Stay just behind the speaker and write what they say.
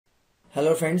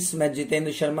Hello friends, मैं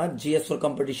Jitendra Sharma GS for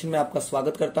competition में आपका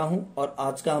स्वागत करता हूं। और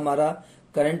आज का हमारा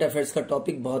करंट अफेयर्स का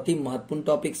टॉपिक बहुत ही महत्वपूर्ण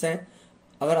टॉपिक्स है।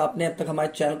 अगर आपने अब तक हमारे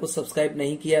चैनल को सब्सक्राइब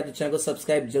नहीं किया है तो चैनल को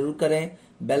सब्सक्राइब जरूर करें,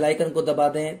 बेल आइकन को दबा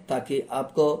दें ताकि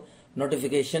आपको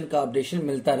नोटिफिकेशन का अपडेशन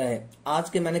मिलता रहे। आज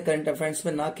के मैंने करंट अफेयर्स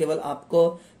में न केवल आपको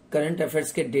करंट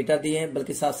अफेयर्स के डेटा दिए हैं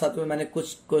बल्कि साथ साथ में मैंने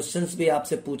कुछ क्वेश्चंस भी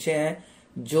आपसे पूछे हैं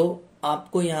जो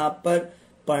आपको यहाँ पर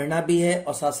पढ़ना भी है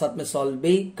और साथ साथ में सॉल्व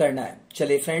भी करना है।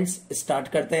 चलिए फ्रेंड्स, स्टार्ट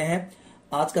करते हैं।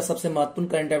 आज का सबसे महत्वपूर्ण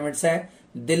करंट अफेयर्स है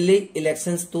दिल्ली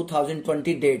इलेक्शंस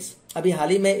 2020 डेट्स। अभी हाल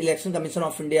ही में election commission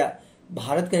of India,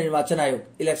 Bharat के निर्वाचन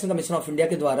आयोग इलेक्शन कमीशन ऑफ इंडिया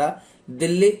के द्वारा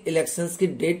दिल्ली इलेक्शंस की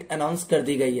डेट अनाउंस कर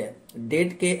दी गई है।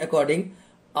 डेट के अकॉर्डिंग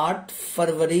 8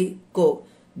 फरवरी को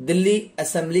दिल्ली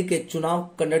असेंबली के चुनाव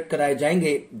कंडक्ट कराए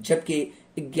जाएंगे, जबकि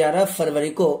 11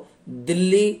 फरवरी को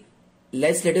दिल्ली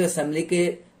लेजिस्लेटिव असेंबली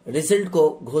के रिजल्ट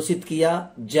को घोषित किया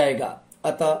जाएगा।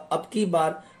 अतः अब की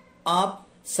बार आप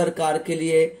सरकार के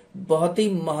लिए बहुत ही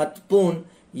महत्वपूर्ण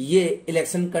ये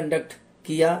इलेक्शन कंडक्ट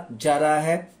किया जा रहा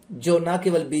है, जो न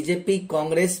केवल बीजेपी,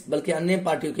 कांग्रेस बल्कि अन्य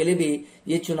पार्टियों के लिए भी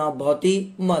ये चुनाव बहुत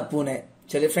ही महत्वपूर्ण है।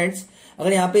 चलिए फ्रेंड्स,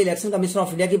 अगर यहाँ पे इलेक्शन कमीशन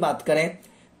ऑफ इंडिया की बात करें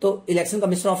तो election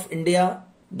commission of India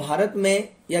Bharat में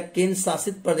या केंद्र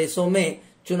शासित प्रदेशों में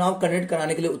चुनाव कंडक्ट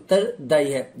कराने के लिए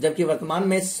उत्तरदायी है, जबकि वर्तमान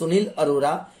में Sunil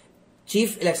Arora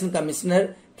chief election commissioner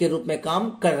के रूप में काम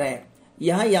कर रहे हैं।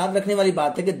 यहां याद रखने वाली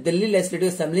बात है कि दिल्ली लेजिस्लेटिव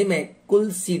असेंबली में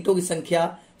कुल सीटों की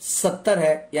संख्या 70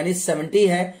 है, यानी 70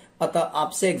 है। अतः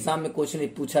आपसे एग्जाम में क्वेश्चन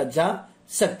पूछा जा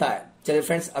सकता है। चलिए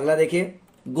फ्रेंड्स, अगला देखिए।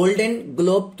 गोल्डन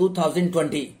ग्लोब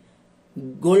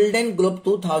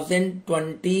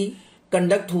 2020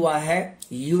 कंडक्ट हुआ है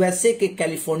यूएसए के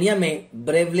कैलिफोर्निया में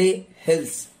बेवरली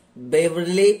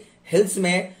हिल्स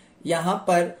में। यहां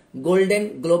पर गोल्डन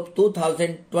ग्लोब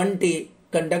 2020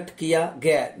 कंडक्ट किया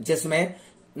गया, जिसमें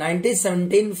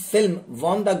 1917 film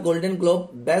won the golden globe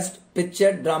best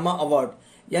picture drama award.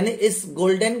 यानी इस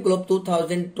गोल्डन ग्लोब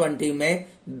 2020 में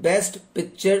बेस्ट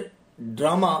पिक्चर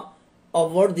ड्रामा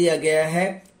अवार्ड दिया गया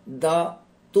है द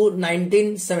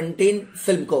 1917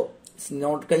 फिल्म को।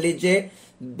 नोट कर लीजिए,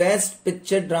 best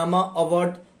picture drama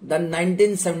award the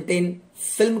 1917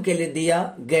 film के लिए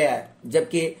दिया गया है,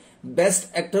 जबकि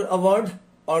बेस्ट एक्टर अवार्ड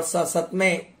और साथ साथ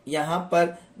में यहां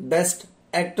पर बेस्ट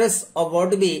एक्ट्रेस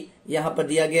अवार्ड भी यहां पर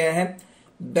दिया गया है।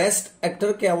 बेस्ट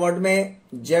एक्टर के अवार्ड में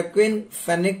जैक्विन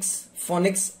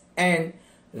फोनिक्स एंड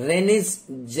रेनिस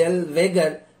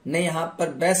जेलवेगर ने यहां पर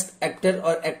बेस्ट एक्टर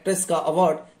और एक्ट्रेस का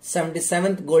award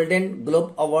 77th golden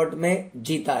globe award में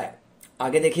जीता है।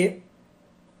 आगे देखिए।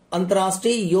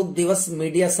 अंतर्राष्ट्रीय योग दिवस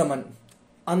मीडिया समन।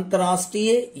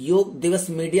 अंतर्राष्ट्रीय योग दिवस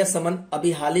मीडिया समन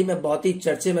अभी हाल ही में बहुत ही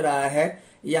चर्चे में रहा है।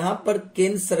 यहां पर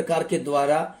केंद्र सरकार के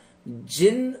द्वारा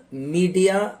जिन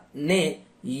मीडिया ने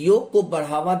योग को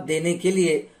बढ़ावा देने के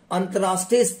लिए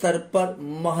अंतर्राष्ट्रीय स्तर पर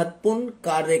महत्वपूर्ण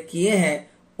कार्य किए हैं,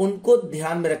 उनको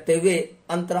ध्यान में रखते हुए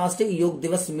अंतर्राष्ट्रीय योग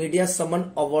दिवस मीडिया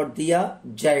समन अवार्ड दिया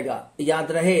जाएगा।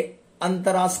 याद रहे,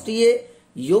 अंतर्राष्ट्रीय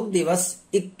योग दिवस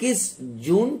 21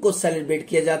 जून को सेलिब्रेट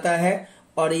किया जाता है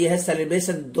और यह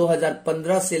सेलिब्रेशन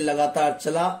 2015 से लगातार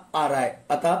चला आ रहा है।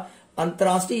 अतः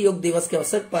अंतर्राष्ट्रीय योग दिवस के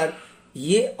अवसर पर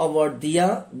ये अवार्ड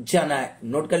दिया जाना है।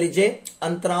 नोट कर लीजिए,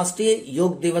 अंतर्राष्ट्रीय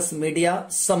योग दिवस मीडिया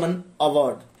समन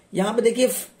अवार्ड। यहाँ पे देखिए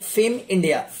फेम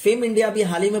इंडिया भी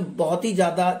हाल ही में बहुत ही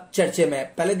ज्यादा चर्चे में है।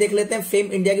 पहले देख लेते हैं फेम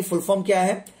इंडिया की फुल फॉर्म क्या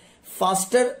है।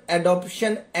 Faster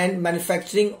adoption and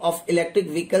manufacturing of electric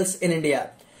vehicles in India,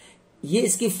 ये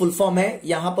इसकी फुल फॉर्म है।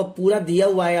 यहां पर पूरा दिया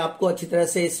हुआ है आपको अच्छी तरह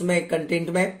से इसमें कंटेंट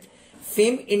में।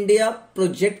 फेम इंडिया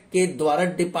प्रोजेक्ट के द्वारा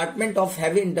डिपार्टमेंट ऑफ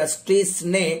हैवी इंडस्ट्रीज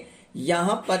ने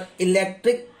यहां पर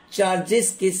इलेक्ट्रिक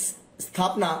चार्जेस की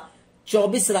स्थापना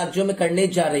 24 राज्यों में करने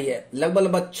जा रही है।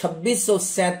 लगभग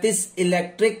 2637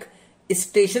 इलेक्ट्रिक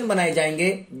स्टेशन बनाए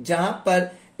जाएंगे, जहां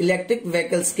पर इलेक्ट्रिक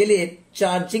व्हीकल्स के लिए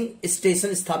चार्जिंग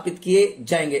स्टेशन स्थापित किए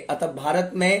जाएंगे। अतः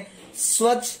भारत में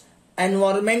स्वच्छ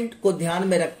एनवायरमेंट को ध्यान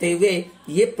में रखते हुए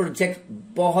ये प्रोजेक्ट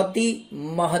बहुत ही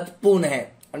महत्वपूर्ण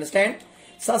है। अंडरस्टैंड।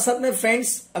 साथ साथ में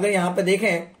फ्रेंड्स, अगर यहां पे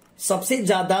देखें, सबसे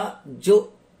ज्यादा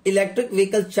जो इलेक्ट्रिक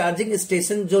व्हीकल चार्जिंग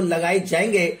स्टेशन जो लगाए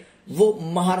जाएंगे वो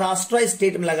महाराष्ट्र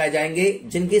स्टेट में लगाए जाएंगे,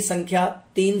 जिनकी संख्या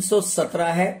 317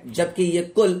 है, जबकि ये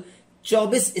कुल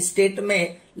 24 स्टेट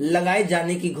में लगाए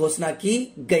जाने की घोषणा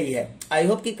की गई है। आई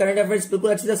होप कि करंट अफेयर्स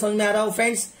बिल्कुल अच्छी तरह समझ में आ रहा हो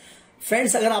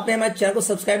फ्रेंड्स, अगर आपने हमारे चैनल को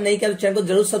सब्सक्राइब नहीं किया तो चैनल को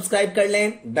जरूर सब्सक्राइब कर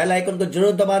लें, बेल आइकन को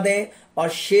जरूर दबा दें और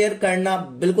शेयर करना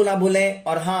बिल्कुल ना भूलें,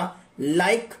 और हाँ,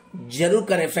 लाइक जरूर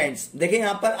करें। फ्रेंड्स देखिए,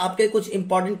 यहां पर आपके कुछ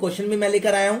इंपॉर्टेंट क्वेश्चन भी मैं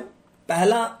लेकर आया हूं।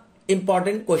 पहला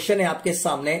इंपॉर्टेंट क्वेश्चन है आपके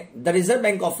सामने। The reserve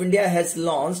bank of India has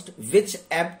launched which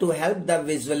app to help the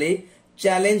visually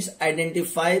challenge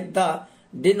identify the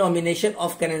denomination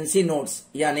of currency notes,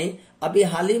 यानी अभी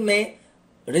हाल ही में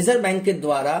रिजर्व बैंक के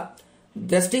द्वारा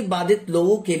दृष्टि बाधित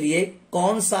लोगों के लिए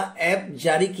कौन सा ऐप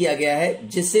जारी किया गया है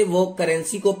जिससे वो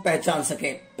करेंसी को पहचान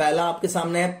सकें। पहला आपके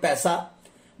सामने है पैसा,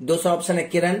 दूसरा ऑप्शन है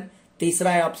किरण,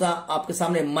 तीसरा है ऑप्शन आपके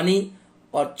सामने मनी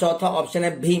और चौथा ऑप्शन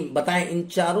है भीम। बताएं इन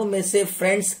चारों में से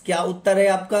फ्रेंड्स क्या उत्तर है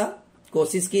आपका,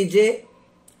 कोशिश कीजिए,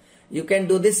 यू कैन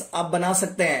डू दिस, आप बना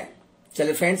सकते हैं।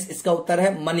 चलिए फ्रेंड्स, इसका उत्तर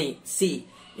है मनी, सी,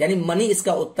 यानी मनी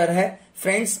इसका उत्तर है।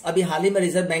 फ्रेंड्स, अभी हाल ही में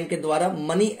रिजर्व बैंक के द्वारा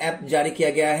मनी ऐप जारी किया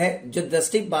गया है जो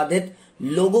दृष्टि बाधित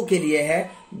लोगों के लिए है।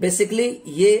 बेसिकली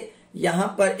ये यहां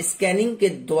पर स्कैनिंग के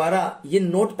द्वारा ये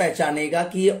नोट पहचानेगा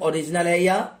कि ये ओरिजिनल है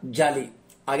या जाली।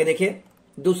 आगे देखिए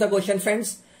दूसरा question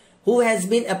friends, who has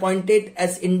been appointed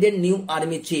as Indian new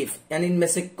army chief, यानी इनमें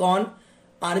से कौन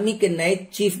आर्मी के नए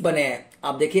चीफ बने हैं।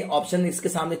 आप देखिए ऑप्शन इसके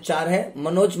सामने चार है,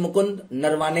 मनोज मुकुंद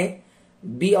नरवाने,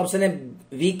 बी ऑप्शन है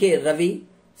वी के रवि,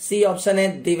 सी ऑप्शन है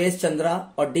देवेश चंद्रा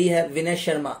और डी है विनय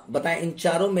शर्मा। बताएं इन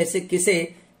चारों में से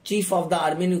किसे चीफ ऑफ द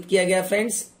आर्मी नियुक्त किया गया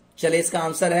फ्रेंड्स। चले इसका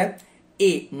आंसर है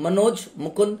ए, मनोज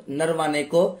मुकुंद नरवाने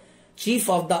को चीफ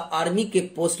ऑफ द आर्मी के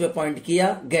पोस्ट पे अपॉइंट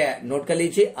किया गया। नोट कर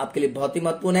लीजिए, आपके लिए बहुत ही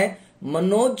महत्वपूर्ण है।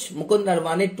 Manoj Mukund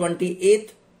Naravane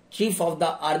 28th chief of the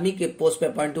army के पोस्ट पे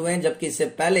अपॉइंट हुए हैं, जबकि इससे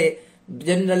पहले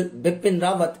general Bipin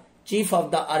Rawat chief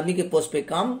of the army के पोस्ट पे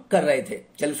काम कर रहे थे।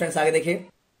 चलिए फ्रेंड्स आगे देखिए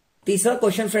तीसरा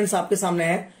क्वेश्चन फ्रेंड्स आपके सामने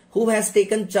है, who has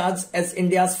taken charge as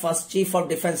India's first chief of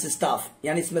defence staff,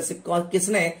 यानी इसमें से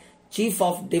किसने चीफ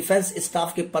ऑफ डिफेंस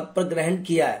स्टाफ के पद पर ग्रहण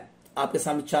किया है। आपके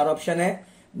सामने चार ऑप्शन है,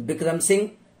 विक्रम सिंह,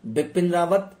 बिपिन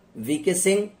रावत, वीके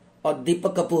सिंह और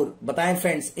दीपक कपूर। बताएं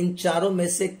फ्रेंड्स इन चारों में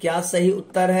से क्या सही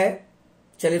उत्तर है।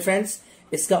 चलिए फ्रेंड्स,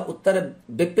 इसका उत्तर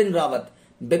है बिपिन रावत।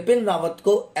 बिपिन रावत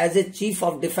को as a chief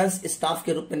of defence staff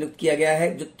के रूप में नियुक्त किया गया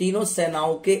है, जो तीनों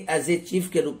सेनाओं के एज ए चीफ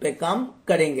के रूप में काम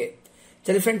करेंगे।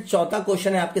 चलिए फ्रेंड्स चौथा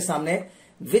क्वेश्चन है आपके सामने,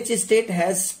 which state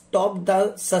has top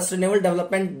the sustainable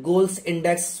development goals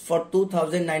index for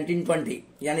 2019-20,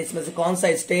 यानी इसमें से कौन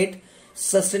सा state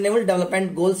sustainable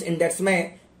development goals index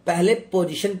में पहले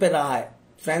पोजीशन पे रहा है।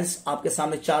 फ्रेंड्स आपके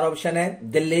सामने चार ऑप्शन है,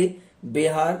 दिल्ली,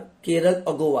 बिहार, केरल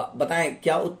और गोवा। बताएं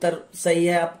क्या उत्तर सही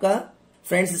है आपका।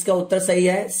 फ्रेंड्स इसका उत्तर सही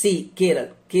है सी, केरल।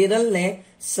 केरल ने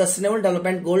सस्टेनेबल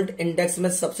डेवलपमेंट गोल्ड इंडेक्स में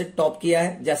सबसे टॉप किया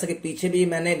है। जैसा कि पीछे भी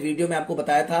मैंने वीडियो में आपको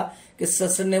बताया था कि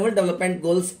सस्टेनेबल डेवलपमेंट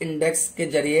गोल्स इंडेक्स के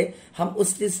जरिए हम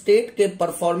उस स्टेट के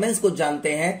परफॉर्मेंस को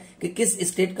जानते हैं कि किस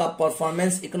स्टेट का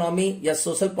परफॉर्मेंस इकोनॉमी या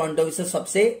सोशल पॉइंट ऑफ व्यू से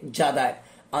सबसे ज्यादा है।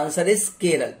 Answer is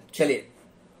Kerala. चलिए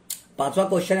पांचवा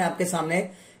क्वेश्चन है आपके सामने,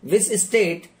 which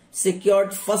state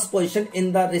secured first position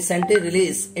in the recently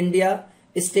release India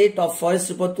state of forest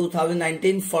report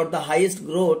 2019 for the highest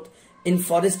growth in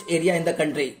forest area in the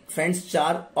country. Friends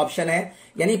चार ऑप्शन है,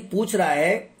 यानी पूछ रहा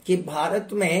है कि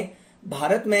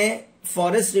भारत में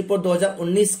फॉरेस्ट रिपोर्ट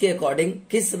 2019 के अकॉर्डिंग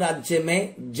किस राज्य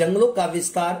में जंगलों का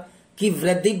विस्तार की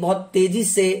वृद्धि बहुत तेजी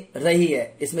से रही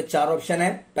है। इसमें चार ऑप्शन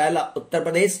है, पहला उत्तर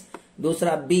प्रदेश,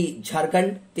 दूसरा बी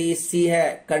झारखंड, सी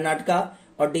है कर्नाटका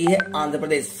और डी है आंध्र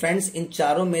प्रदेश। फ्रेंड्स इन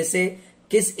चारों में से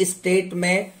किस स्टेट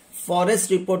में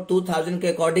फॉरेस्ट रिपोर्ट 2000 के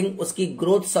अकॉर्डिंग उसकी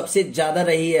ग्रोथ सबसे ज्यादा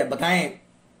रही है, बताएं।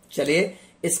 चलिए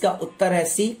इसका उत्तर है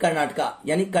सी, कर्नाटका,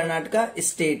 यानी कर्नाटका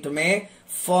स्टेट में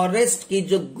फॉरेस्ट की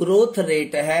जो ग्रोथ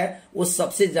रेट है वो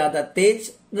सबसे ज्यादा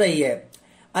तेज रही है।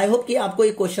 आई होप कि आपको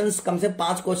ये क्वेश्चंस कम से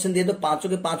 5 क्वेश्चन दिए तो पांचों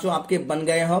के पांचों आपके बन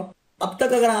गए हो। अब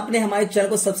तक अगर आपने हमारे चैनल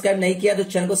को सब्सक्राइब नहीं किया तो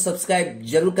चैनल को सब्सक्राइब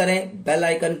जरूर करें, बेल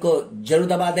आइकन को जरूर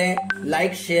दबा दें,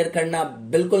 लाइक शेयर करना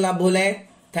बिल्कुल ना भूलें।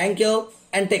 Thank you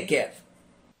and take care.